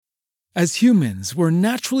As humans, we're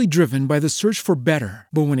naturally driven by the search for better.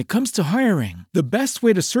 But when it comes to hiring, the best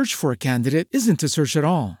way to search for a candidate isn't to search at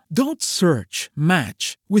all. Don't search,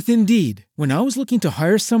 match with Indeed. When I was looking to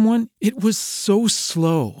hire someone, it was so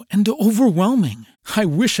slow and overwhelming. I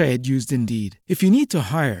wish I had used Indeed. If you need to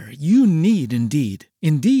hire, you need Indeed.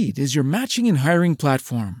 Indeed is your matching and hiring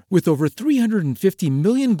platform with over 350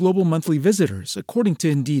 million global monthly visitors, according to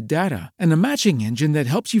Indeed data, and a matching engine that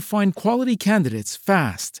helps you find quality candidates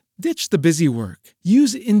fast. Ditch the busy work.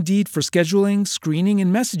 Use Indeed for scheduling, screening,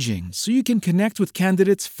 and messaging so you can connect with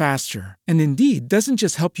candidates faster. And Indeed doesn't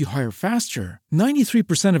just help you hire faster.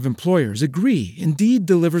 93% of employers agree Indeed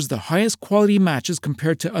delivers the highest quality matches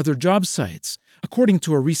compared to other job sites, according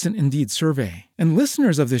to a recent Indeed survey. And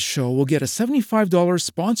listeners of this show will get a $75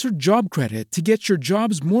 sponsored job credit to get your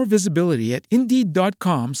jobs more visibility at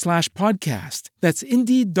Indeed.com/podcast. That's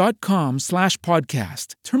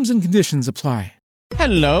Indeed.com/podcast. Terms and conditions apply.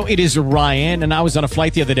 Hello, it is Ryan, and I was on a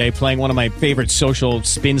flight the other day playing one of my favorite social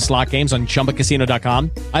spin slot games on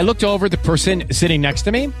ChumbaCasino.com. I looked over at the person sitting next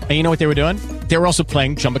to me, and you know what they were doing? They were also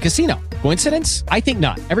playing Chumba Casino. Coincidence? I think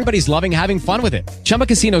not. Everybody's loving having fun with it. Chumba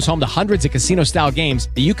Casino is home to hundreds of casino-style games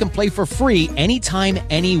that you can play for free anytime,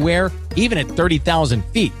 anywhere, even at 30,000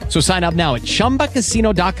 feet. So sign up now at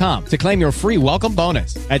ChumbaCasino.com to claim your free welcome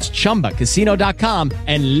bonus. That's ChumbaCasino.com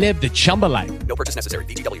and live the Chumba life. No purchase necessary.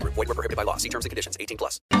 VGW. Void where prohibited by law. See terms and conditions.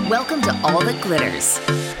 18+. Welcome to All That Glitters,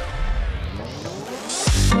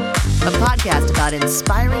 a podcast about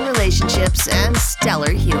inspiring relationships and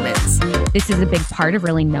stellar humans. This is a big part of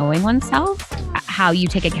really knowing oneself, how you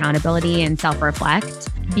take accountability and self-reflect,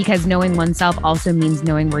 because knowing oneself also means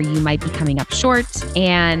knowing where you might be coming up short,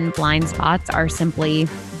 and blind spots are simply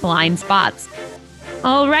blind spots.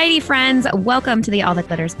 Alrighty, friends, welcome to the All That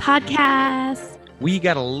Glitters podcast. We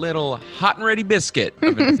got a little hot and ready biscuit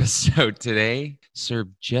of an episode today,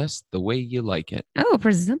 served just the way you like it. Oh,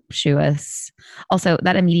 presumptuous. Also,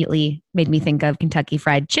 that immediately made me think of Kentucky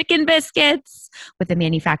Fried Chicken biscuits with the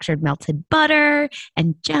manufactured melted butter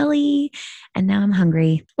and jelly. And now I'm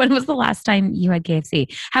hungry. When was the last time you had KFC?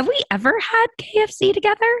 Have we ever had KFC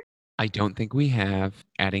together? I don't think we have.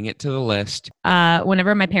 Adding it to the list.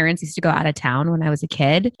 Whenever my parents used to go out of town when I was a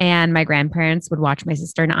kid and my grandparents would watch my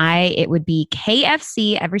sister and I, it would be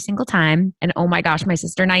KFC every single time. And oh my gosh, my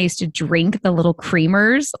sister and I used to drink the little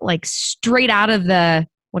creamers like straight out of the,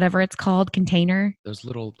 whatever it's called, container. Those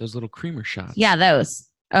little creamer shots. Yeah, those.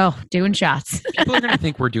 Oh, doing shots. People are going to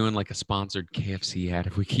think we're doing like a sponsored KFC ad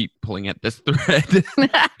if we keep pulling at this thread.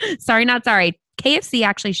 Sorry, not sorry. KFC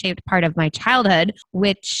actually shaped part of my childhood,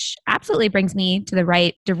 which absolutely brings me to the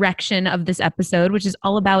right direction of this episode, which is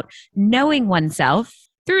all about knowing oneself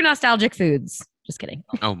through nostalgic foods. Just kidding.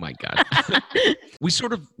 Oh my God. We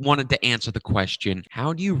sort of wanted to answer the question,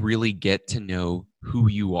 how do you really get to know who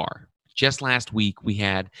you are? Just last week, we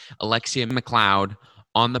had Alexia McLeod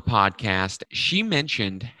on the podcast. She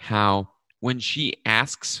mentioned how when she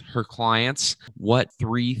asks her clients, what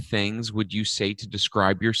 3 things would you say to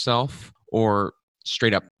describe yourself? Or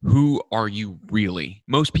straight up, who are you really?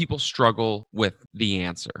 Most people struggle with the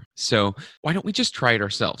answer. So why don't we just try it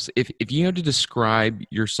ourselves? If you had to describe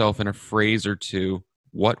yourself in a phrase or 2,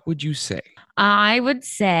 what would you say? I would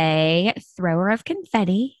say thrower of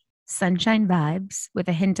confetti, sunshine vibes with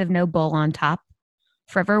a hint of no bowl on top,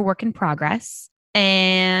 forever work in progress,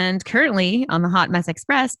 and currently on the Hot Mess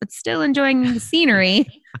Express, but still enjoying the scenery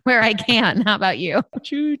where I can. How about you?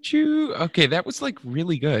 Choo choo. Okay, that was like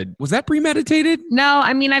really good. Was that premeditated? No,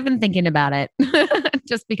 I mean, I've been thinking about it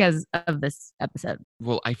just because of this episode.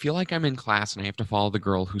 Well, I feel like I'm in class and I have to follow the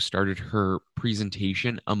girl who started her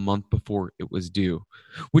presentation a month before it was due,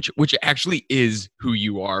 which actually is who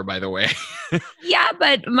you are, by the way. Yeah,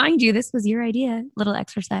 but mind you, this was your idea. Little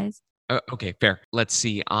exercise. Okay, fair. Let's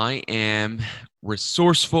see. I am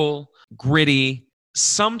resourceful, gritty,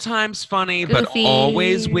 sometimes funny, Goofy. but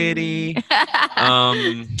always witty. So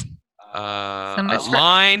much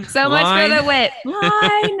line. So much for the wit.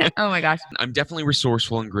 Line. Oh my gosh. I'm definitely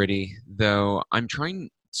resourceful and gritty, though I'm trying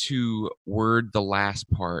to word the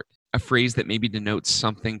last part, a phrase that maybe denotes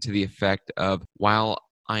something to the effect of, while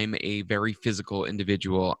I'm a very physical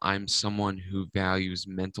individual, I'm someone who values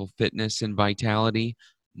mental fitness and vitality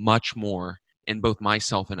much more in both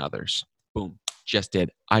myself and others. Boom. Just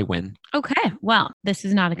did. I win. Okay. Well, this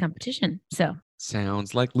is not a competition. So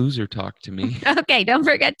sounds like loser talk to me. Okay. Don't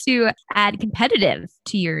forget to add competitive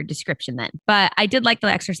to your description then. But I did like the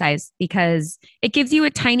exercise because it gives you a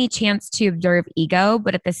tiny chance to observe ego.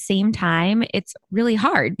 But at the same time, it's really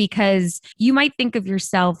hard because you might think of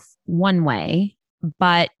yourself one way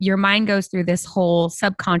but your mind goes through this whole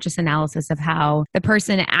subconscious analysis of how the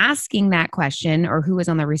person asking that question or who is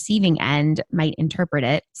on the receiving end might interpret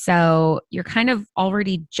it. So you're kind of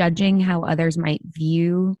already judging how others might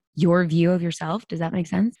view your view of yourself. Does that make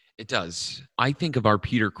sense? It does. I think of our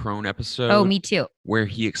Peter Crone episode. Oh, me too. Where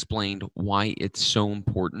he explained why it's so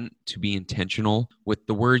important to be intentional with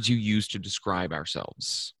the words you use to describe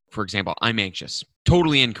ourselves. For example, I'm anxious.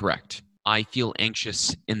 Totally incorrect. I feel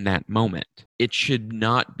anxious in that moment. It should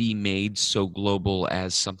not be made so global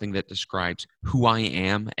as something that describes who I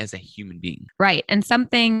am as a human being. Right. And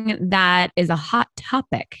something that is a hot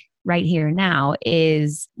topic right here now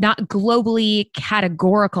is not globally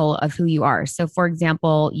categorical of who you are. So for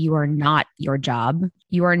example, you are not your job.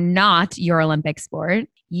 You are not your Olympic sport.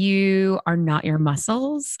 You are not your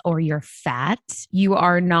muscles or your fat. You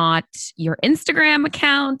are not your Instagram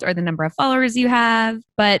account or the number of followers you have,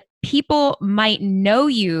 but people might know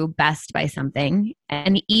you best by something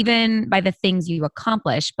and even by the things you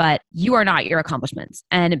accomplish, but you are not your accomplishments.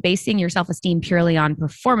 And basing your self-esteem purely on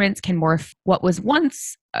performance can morph what was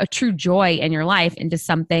once a true joy in your life into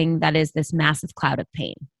something that is this massive cloud of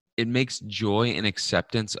pain. It makes joy and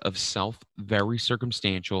acceptance of self very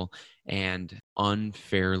circumstantial and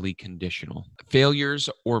unfairly conditional. Failures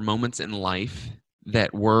or moments in life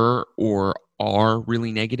that were or are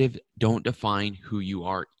really negative don't define who you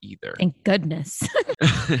are either. Thank goodness.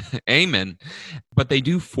 Amen. But they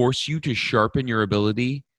do force you to sharpen your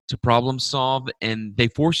ability to problem solve, and they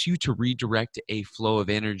force you to redirect a flow of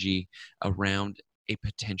energy around a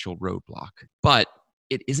potential roadblock. But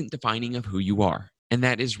it isn't defining of who you are. And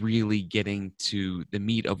that is really getting to the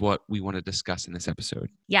meat of what we want to discuss in this episode.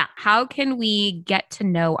 Yeah. How can we get to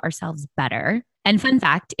know ourselves better? And fun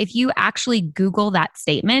fact, if you actually Google that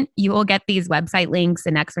statement, you will get these website links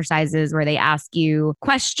and exercises where they ask you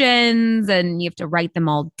questions and you have to write them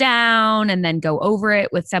all down and then go over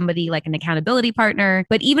it with somebody like an accountability partner.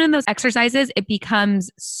 But even in those exercises, it becomes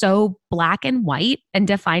so black and white and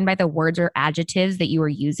defined by the words or adjectives that you are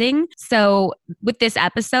using. So with this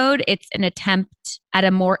episode, it's an attempt at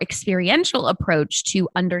a more experiential approach to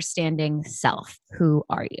understanding self. Who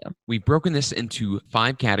are you? We've broken this into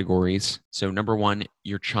 5 categories. So number 1,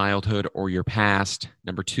 your childhood or your past.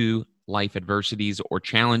 Number 2, life adversities or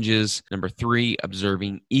challenges. Number 3,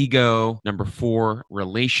 observing ego. Number 4,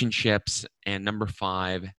 relationships. And number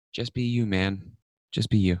 5, just be you, man. Just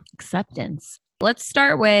be you. Acceptance. Let's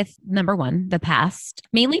start with number 1, the past,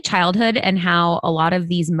 mainly childhood, and how a lot of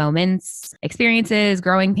these moments, experiences,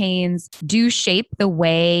 growing pains do shape the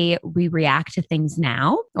way we react to things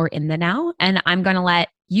now or in the now. And I'm going to let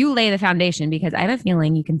you lay the foundation because I have a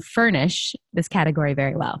feeling you can furnish this category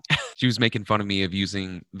very well. She was making fun of me of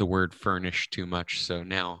using the word furnish too much. So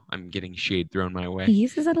now I'm getting shade thrown my way. He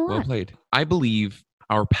uses it a lot. Well played. I believe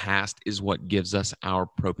our past is what gives us our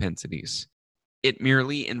propensities. It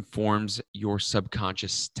merely informs your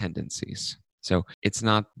subconscious tendencies. So it's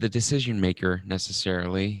not the decision maker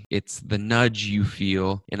necessarily. It's the nudge you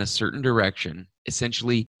feel in a certain direction.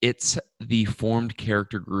 Essentially, it's the formed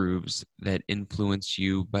character grooves that influence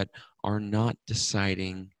you, but are not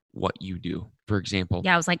deciding what you do. For example,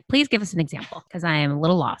 Yeah, I was like, please give us an example because I am a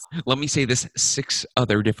little lost. let me say this 6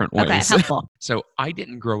 other different ways. Okay, helpful. So I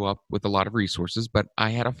didn't grow up with a lot of resources, but I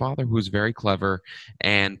had a father who was very clever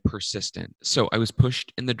and persistent. So I was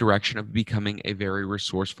pushed in the direction of becoming a very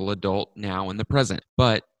resourceful adult now in the present.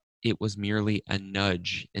 But it was merely a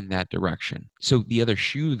nudge in that direction. So the other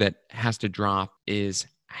shoe that has to drop is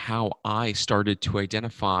how I started to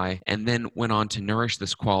identify and then went on to nourish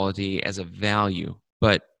this quality as a value.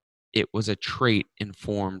 But it was a trait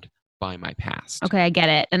informed by my past. Okay, I get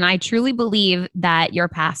it. And I truly believe that your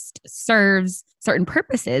past serves certain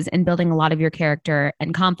purposes in building a lot of your character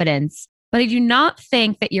and confidence. But I do not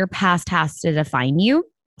think that your past has to define you.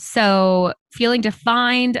 So feeling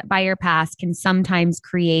defined by your past can sometimes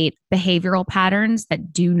create behavioral patterns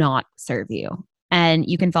that do not serve you. And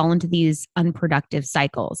you can fall into these unproductive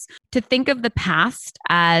cycles. To think of the past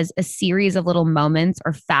as a series of little moments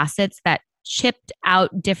or facets that chipped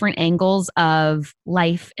out different angles of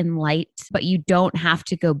life and light, but you don't have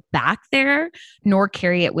to go back there nor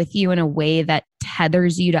carry it with you in a way that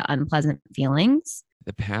tethers you to unpleasant feelings.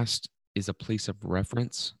 The past is a place of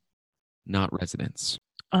reference, not residence.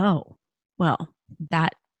 Oh, well,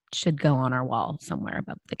 that should go on our wall somewhere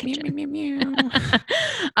above the kitchen. Meow, meow, meow, meow.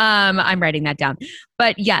 I'm writing that down.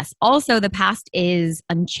 But yes, also the past is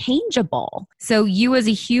unchangeable. So you as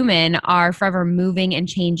a human are forever moving and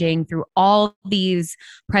changing through all these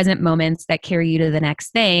present moments that carry you to the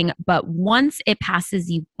next thing. But once it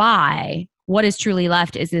passes you by, what is truly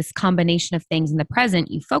left is this combination of things in the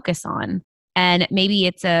present you focus on. And maybe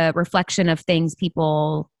it's a reflection of things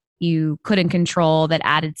you couldn't control that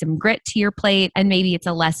added some grit to your plate. And maybe it's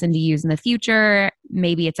a lesson to use in the future.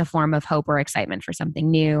 Maybe it's a form of hope or excitement for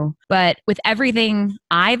something new. But with everything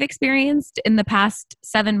I've experienced in the past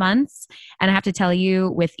 7 months, and I have to tell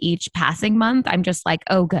you, with each passing month, I'm just like,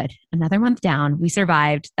 oh, good. Another month down. We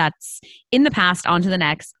survived. That's in the past, on to the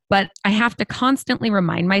next. But I have to constantly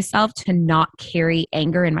remind myself to not carry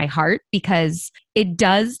anger in my heart, because it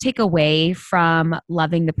does take away from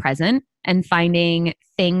loving the present and finding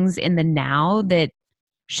things in the now that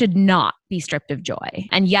should not be stripped of joy.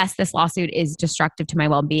 And yes, this lawsuit is destructive to my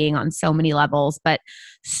well-being on so many levels, but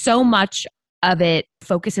so much of it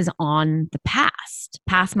focuses on the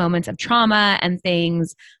past moments of trauma and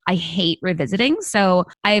things I hate revisiting. So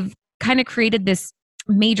I've kind of created this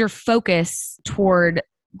major focus toward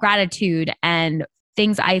gratitude and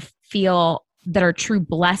things I feel that are true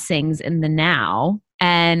blessings in the now,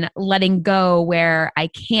 and letting go where I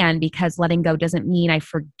can, because letting go doesn't mean I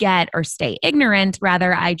forget or stay ignorant.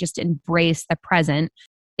 Rather, I just embrace the present.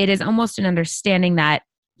 It is almost an understanding that,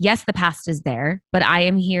 yes, the past is there, but I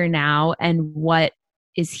am here now, and what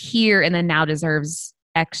is here in the now deserves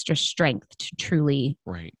extra strength to truly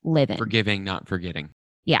live in. Forgiving, not forgetting.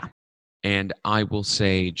 Yeah. And I will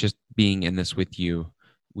say, just being in this with you,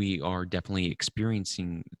 we are definitely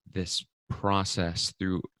experiencing this process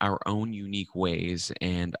through our own unique ways,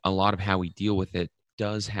 and a lot of how we deal with it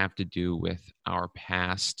does have to do with our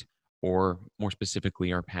past, or more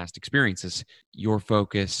specifically, our past experiences. Your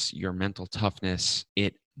focus, your mental toughness,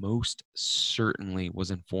 it most certainly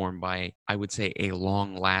was informed by, I would say, a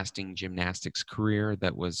long-lasting gymnastics career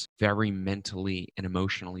that was very mentally and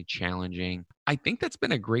emotionally challenging. I think that's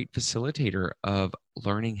been a great facilitator of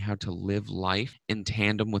learning how to live life in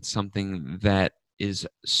tandem with something that is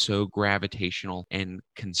so gravitational and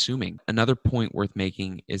consuming. Another point worth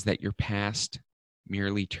making is that your past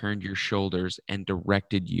merely turned your shoulders and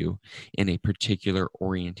directed you in a particular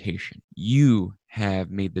orientation. You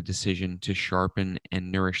have made the decision to sharpen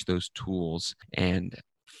and nourish those tools and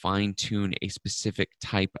fine-tune a specific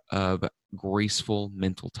type of graceful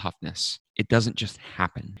mental toughness. It doesn't just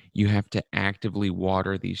happen. You have to actively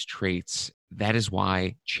water these traits. That is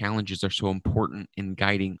why challenges are so important in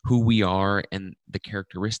guiding who we are and the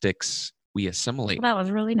characteristics we assimilate. Well, that was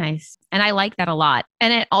really nice. And I like that a lot.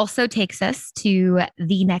 And it also takes us to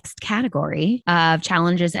the next category of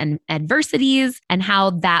challenges and adversities, and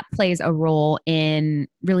how that plays a role in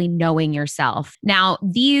really knowing yourself. Now,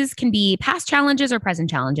 these can be past challenges or present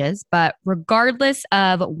challenges, but regardless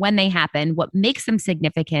of when they happen, what makes them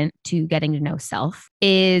significant to getting to know self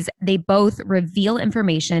is they both reveal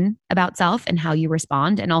information about self and how you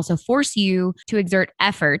respond, and also force you to exert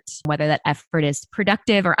effort, whether that effort is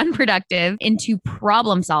productive or unproductive, into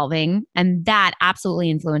problem solving. And that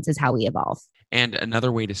absolutely influences how we evolve. And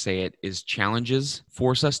another way to say it is, challenges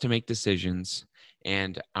force us to make decisions,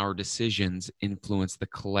 and our decisions influence the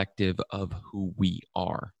collective of who we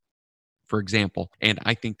are. For example, and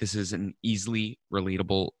I think this is an easily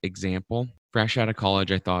relatable example. Fresh out of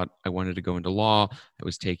college, I thought I wanted to go into law. I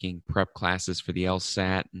was taking prep classes for the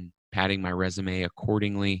LSAT and padding my resume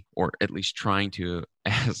accordingly, or at least trying to,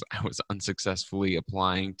 as I was unsuccessfully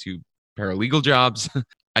applying to paralegal jobs.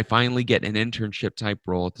 I finally get an internship type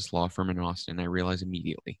role at this law firm in Austin. I realize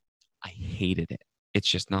immediately I hated it. It's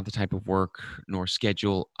just not the type of work nor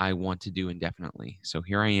schedule I want to do indefinitely. So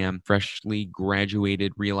here I am, freshly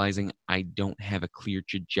graduated, realizing I don't have a clear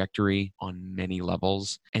trajectory on many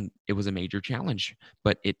levels. And it was a major challenge,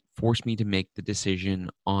 but it forced me to make the decision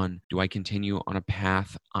on, do I continue on a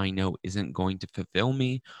path I know isn't going to fulfill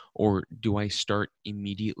me, or do I start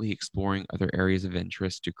immediately exploring other areas of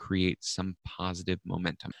interest to create some positive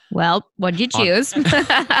momentum? Well, what'd you choose?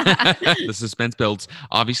 The suspense builds.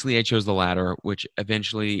 Obviously, I chose the latter, which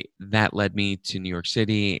eventually that led me to New York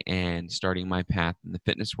City and starting my path in the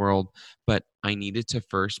fitness world. But I needed to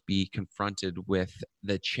first be confronted with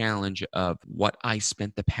the challenge of what I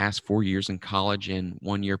spent the past 4 years in college and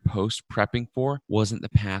 1 year post prepping for wasn't the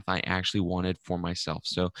path I actually wanted for myself.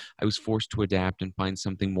 So I was forced to adapt and find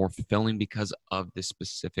something more fulfilling because of this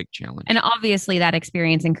specific challenge. And obviously that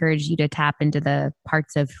experience encouraged you to tap into the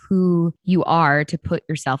parts of who you are to put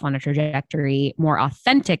yourself on a trajectory more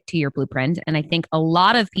authentic to your blueprint. And I think a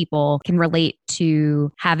lot of people can relate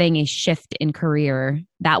to having a shift in career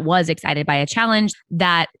that was excited by a challenge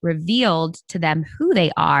that revealed to them who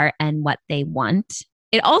they are and what they want.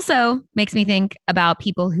 It also makes me think about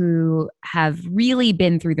people who have really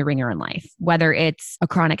been through the ringer in life, whether it's a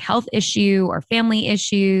chronic health issue or family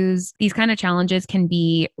issues. These kind of challenges can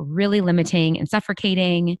be really limiting and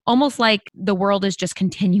suffocating, almost like the world is just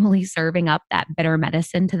continually serving up that bitter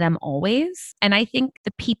medicine to them always. And I think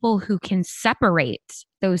the people who can separate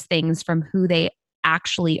those things from who they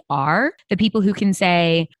actually are, the people who can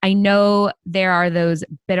say, I know there are those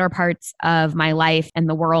bitter parts of my life and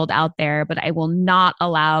the world out there, but I will not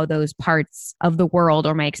allow those parts of the world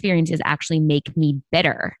or my experiences actually make me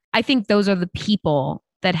bitter. I think those are the people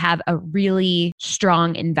that have a really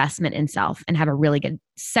strong investment in self and have a really good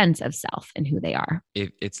sense of self and who they are.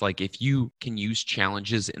 It's like if you can use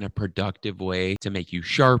challenges in a productive way to make you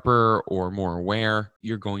sharper or more aware,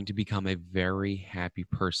 you're going to become a very happy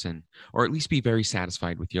person, or at least be very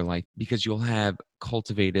satisfied with your life, because you'll have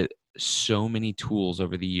cultivated so many tools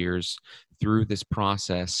over the years through this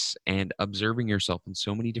process and observing yourself in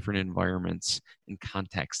so many different environments and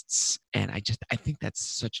contexts. And I think that's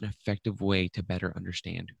such an effective way to better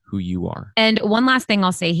understand who you are. And one last thing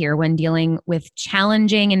I'll say here, when dealing with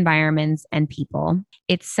challenging environments and people,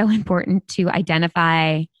 it's so important to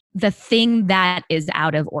identify the thing that is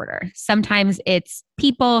out of order. Sometimes it's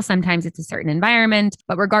people, sometimes it's a certain environment,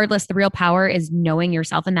 but regardless, the real power is knowing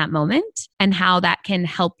yourself in that moment and how that can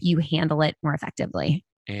help you handle it more effectively.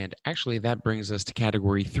 And actually, that brings us to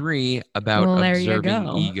category 3 about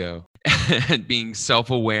observing ego and being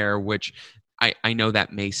self-aware, which I know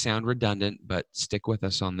that may sound redundant, but stick with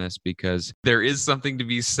us on this, because there is something to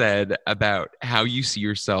be said about how you see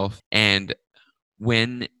yourself and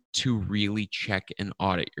when to really check and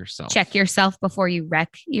audit yourself. Check yourself before you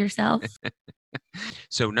wreck yourself.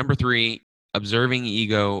 So number 3, observing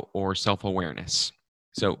ego or self-awareness.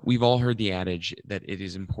 So we've all heard the adage that it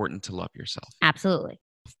is important to love yourself. Absolutely.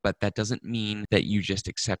 But that doesn't mean that you just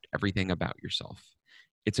accept everything about yourself.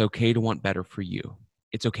 It's okay to want better for you.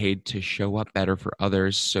 It's okay to show up better for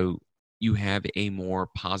others so you have a more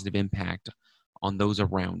positive impact on those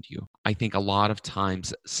around you. I think a lot of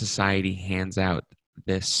times society hands out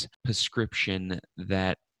this prescription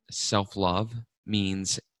that self-love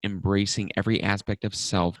means embracing every aspect of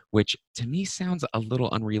self, which to me sounds a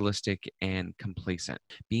little unrealistic and complacent.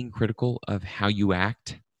 Being critical of how you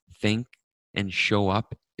act, think, and show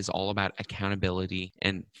up is all about accountability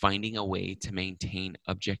and finding a way to maintain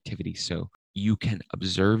objectivity so you can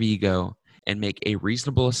observe ego and make a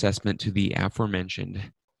reasonable assessment to the aforementioned.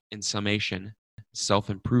 In summation,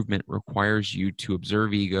 self-improvement requires you to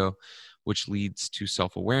observe ego, which leads to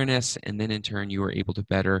self-awareness, and then in turn you are able to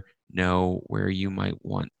better know where you might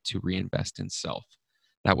want to reinvest in self.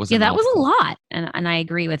 That was that was a lot, and I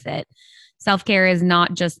agree with it. Self-care is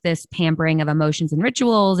not just this pampering of emotions and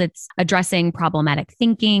rituals. It's addressing problematic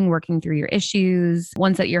thinking, working through your issues,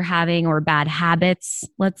 ones that you're having, or bad habits,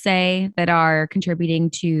 let's say, that are contributing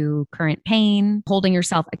to current pain, holding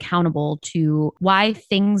yourself accountable to why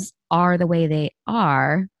things are the way they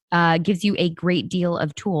are, gives you a great deal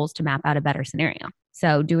of tools to map out a better scenario.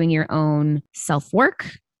 So doing your own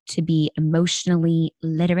self-work, to be emotionally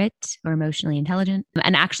literate or emotionally intelligent.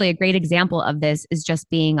 And actually a great example of this is just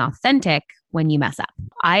being authentic when you mess up.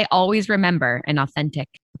 I always remember an authentic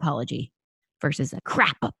apology versus a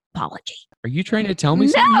crap apology. Are you trying to tell me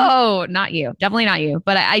something? No, not you. Definitely not you.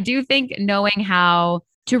 But I do think knowing how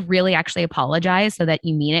to really actually apologize so that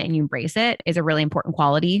you mean it and you embrace it is a really important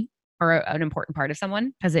quality or an important part of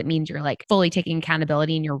someone, because it means you're like fully taking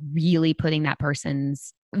accountability and you're really putting that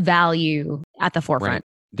person's value at the forefront. Right.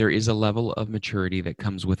 There is a level of maturity that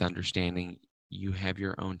comes with understanding you have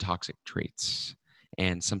your own toxic traits,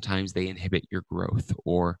 and sometimes they inhibit your growth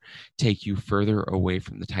or take you further away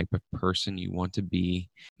from the type of person you want to be.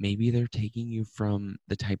 Maybe they're taking you from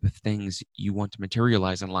the type of things you want to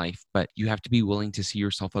materialize in life, but you have to be willing to see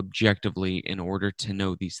yourself objectively in order to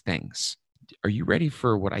know these things. Are you ready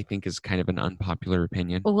for what I think is kind of an unpopular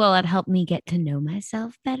opinion? Will it help me get to know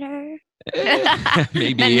myself better?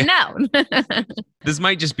 Maybe. No. This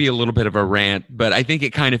might just be a little bit of a rant, but I think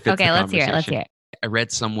it kind of fits the Let's conversation. Let's hear it. I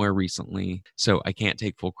read somewhere recently, so I can't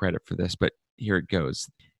take full credit for this, but here it goes.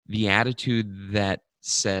 The attitude that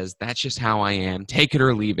says, that's just how I am, take it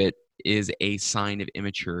or leave it, is a sign of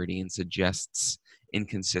immaturity and suggests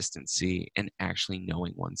inconsistency and actually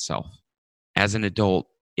knowing oneself. As an adult,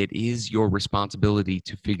 it is your responsibility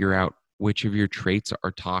to figure out which of your traits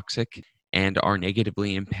are toxic and are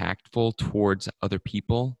negatively impactful towards other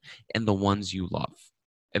people and the ones you love.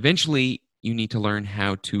 Eventually, you need to learn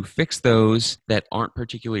how to fix those that aren't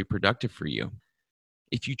particularly productive for you.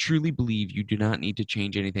 If you truly believe you do not need to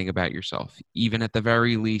change anything about yourself, even at the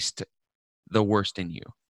very least, the worst in you,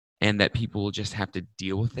 and that people will just have to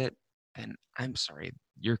deal with it, then I'm sorry,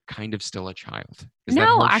 you're kind of still a child. Is that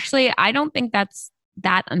No, harsh? actually, I don't think that's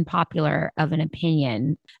that unpopular of an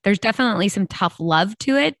opinion. There's definitely some tough love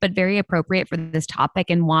to it, but very appropriate for this topic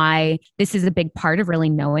and why this is a big part of really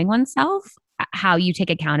knowing oneself, how you take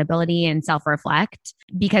accountability and self reflect,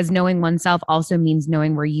 because knowing oneself also means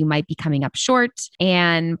knowing where you might be coming up short.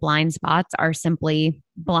 And blind spots are simply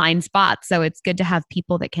blind spots. So it's good to have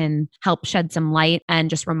people that can help shed some light and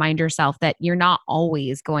just remind yourself that you're not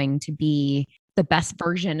always going to be the best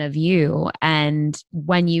version of you. And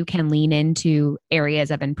when you can lean into areas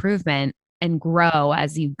of improvement and grow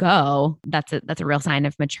as you go, that's a real sign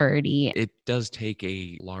of maturity. It does take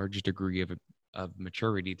a large degree of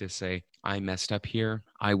maturity to say, I messed up here.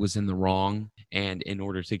 I was in the wrong. And in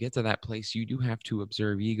order to get to that place, you do have to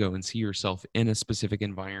observe ego and see yourself in a specific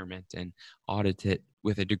environment and audit it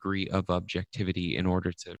with a degree of objectivity in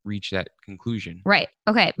order to reach that conclusion. Right.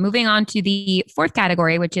 Okay. Moving on to the fourth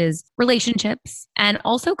category, which is relationships and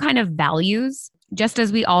also kind of values. Just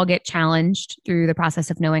as we all get challenged through the process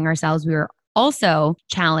of knowing ourselves, we are also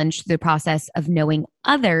challenged through the process of knowing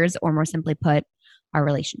others, or more simply put, our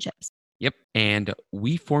relationships. Yep. And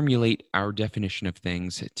we formulate our definition of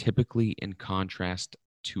things typically in contrast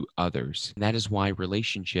to others. That is why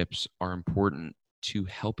relationships are important to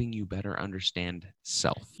helping you better understand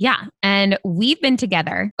self. Yeah. And we've been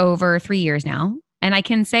together over 3 years now. And I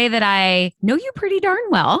can say that I know you pretty darn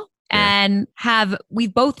well and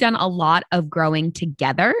we've both done a lot of growing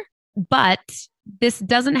together, but this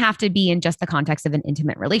doesn't have to be in just the context of an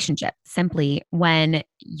intimate relationship. Simply when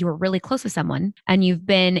you're really close with someone and you've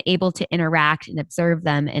been able to interact and observe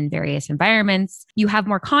them in various environments, you have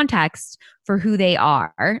more context for who they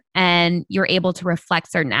are, and you're able to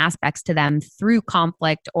reflect certain aspects to them through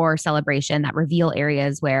conflict or celebration that reveal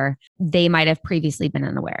areas where they might have previously been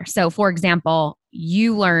unaware. So, for example,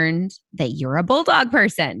 you learned that you're a bulldog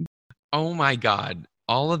person. Oh my God.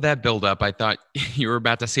 All of that buildup, I thought you were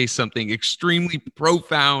about to say something extremely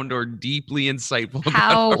profound or deeply insightful.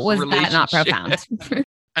 How about our was that not relationship. profound?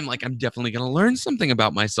 I'm definitely going to learn something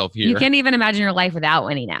about myself here. You can't even imagine your life without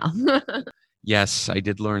Winnie now. Yes, I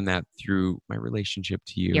did learn that through my relationship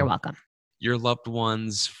to you. You're welcome. Your loved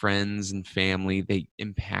ones, friends, and family, they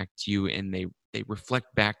impact you and they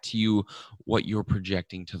reflect back to you what you're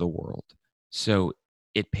projecting to the world. So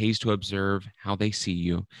it pays to observe how they see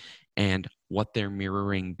you and what they're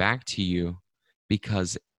mirroring back to you,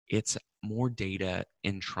 because it's more data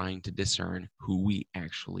in trying to discern who we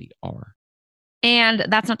actually are. And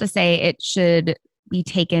that's not to say it should be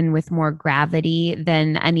taken with more gravity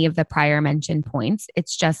than any of the prior mentioned points.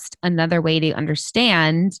 It's just another way to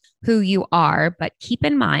understand who you are. But keep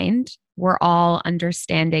in mind, we're all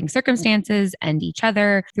understanding circumstances and each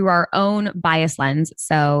other through our own bias lens.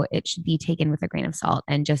 So it should be taken with a grain of salt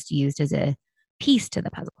and just used as a piece to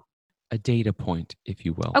the puzzle. A data point, if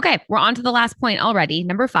you will. Okay, we're on to the last point already.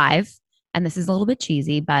 Number 5, and this is a little bit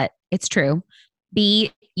cheesy, but it's true.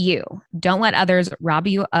 Be you. Don't let others rob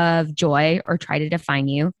you of joy or try to define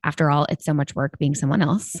you. After all, it's so much work being someone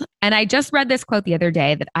else. And I just read this quote the other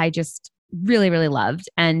day that I just really, really loved.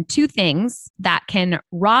 And 2 things that can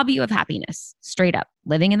rob you of happiness, straight up,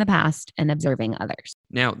 living in the past and observing others.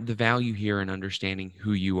 Now, the value here in understanding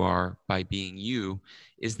who you are by being you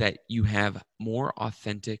is that you have more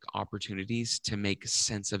authentic opportunities to make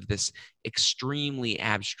sense of this extremely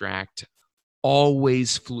abstract,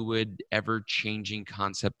 always fluid, ever-changing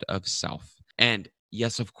concept of self. And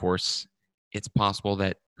yes, of course, it's possible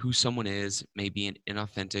that who someone is may be an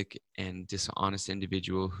inauthentic and dishonest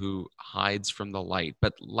individual who hides from the light,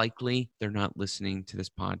 but likely they're not listening to this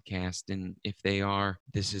podcast. And if they are,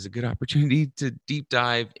 this is a good opportunity to deep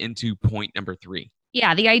dive into point number 3.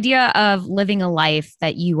 Yeah, the idea of living a life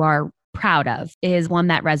that you are proud of is one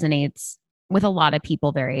that resonates with a lot of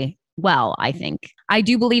people very well, I think. I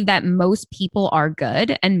do believe that most people are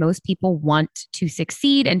good and most people want to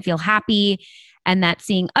succeed and feel happy, and that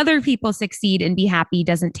seeing other people succeed and be happy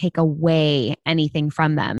doesn't take away anything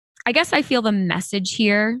from them. I guess I feel the message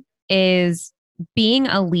here is being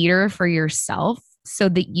a leader for yourself so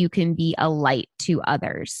that you can be a light to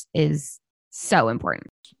others is so important.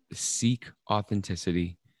 Seek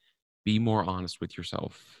authenticity. Be more honest with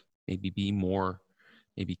yourself. Maybe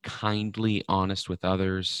kindly honest with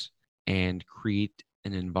others, and create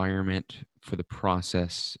an environment for the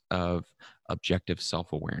process of objective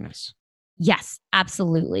self-awareness. Yes,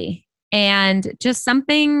 absolutely. And just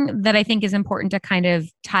something that I think is important to kind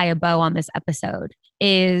of tie a bow on this episode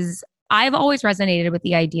is I've always resonated with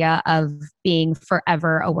the idea of being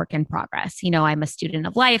forever a work in progress. You know, I'm a student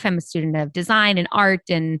of life, I'm a student of design and art,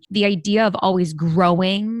 and the idea of always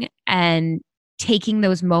growing and taking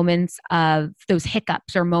those moments of those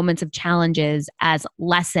hiccups or moments of challenges as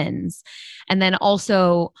lessons. And then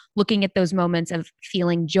also looking at those moments of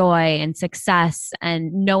feeling joy and success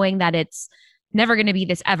and knowing that it's never going to be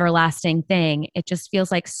this everlasting thing. It just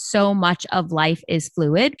feels like so much of life is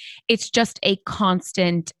fluid. It's just a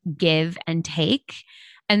constant give and take.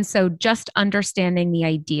 And so just understanding the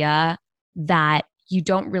idea that you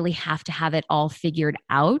don't really have to have it all figured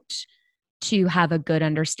out to have a good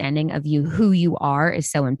understanding of you, who you are, is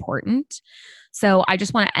so important. So I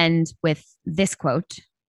just want to end with this quote.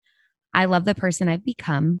 I love the person I've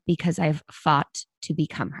become because I've fought to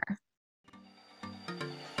become her.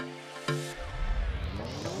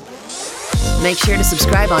 Make sure to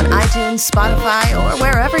subscribe on iTunes, Spotify, or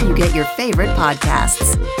wherever you get your favorite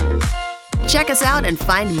podcasts. Check us out and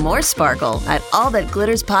find more sparkle at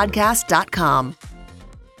allthatglitterspodcast.com.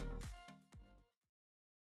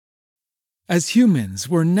 As humans,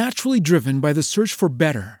 we're naturally driven by the search for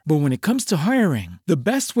better. But when it comes to hiring, the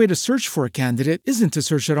best way to search for a candidate isn't to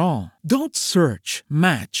search at all. Don't search,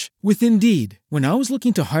 match with Indeed. When I was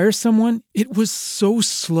looking to hire someone, it was so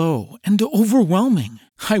slow and overwhelming.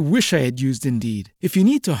 I wish I had used Indeed. If you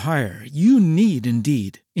need to hire, you need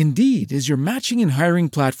Indeed. Indeed is your matching and hiring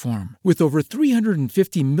platform with over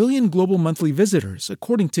 350 million global monthly visitors,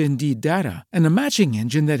 according to Indeed data, and a matching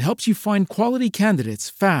engine that helps you find quality candidates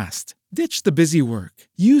fast. Ditch the busy work.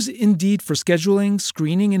 Use Indeed for scheduling,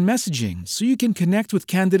 screening, and messaging so you can connect with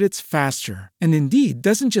candidates faster. And Indeed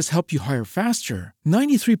doesn't just help you hire faster.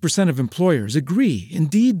 93% of employers agree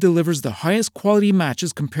Indeed delivers the highest quality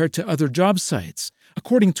matches compared to other job sites,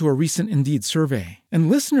 according to a recent Indeed survey. And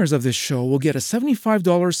listeners of this show will get a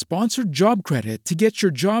 $75 sponsored job credit to get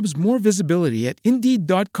your jobs more visibility at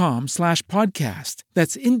Indeed.com/podcast.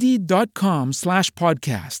 That's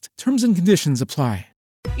Indeed.com/podcast. Terms and conditions apply.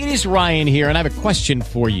 It is Ryan here, and I have a question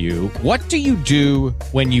for you. What do you do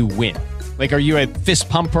when you win? Like, are you a fist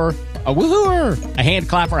pumper, a woohooer, a hand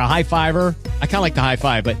clapper, a high fiver? I kind of like the high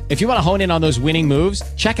five, but if you want to hone in on those winning moves,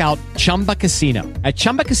 check out Chumba Casino. At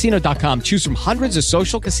ChumbaCasino.com, choose from hundreds of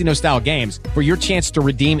social casino-style games for your chance to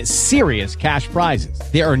redeem serious cash prizes.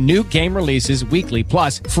 There are new game releases weekly,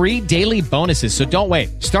 plus free daily bonuses. So don't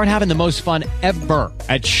wait. Start having the most fun ever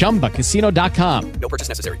at ChumbaCasino.com. No purchase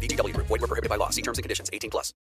necessary. VGW Group. Void where prohibited by law. See terms and conditions. 18+.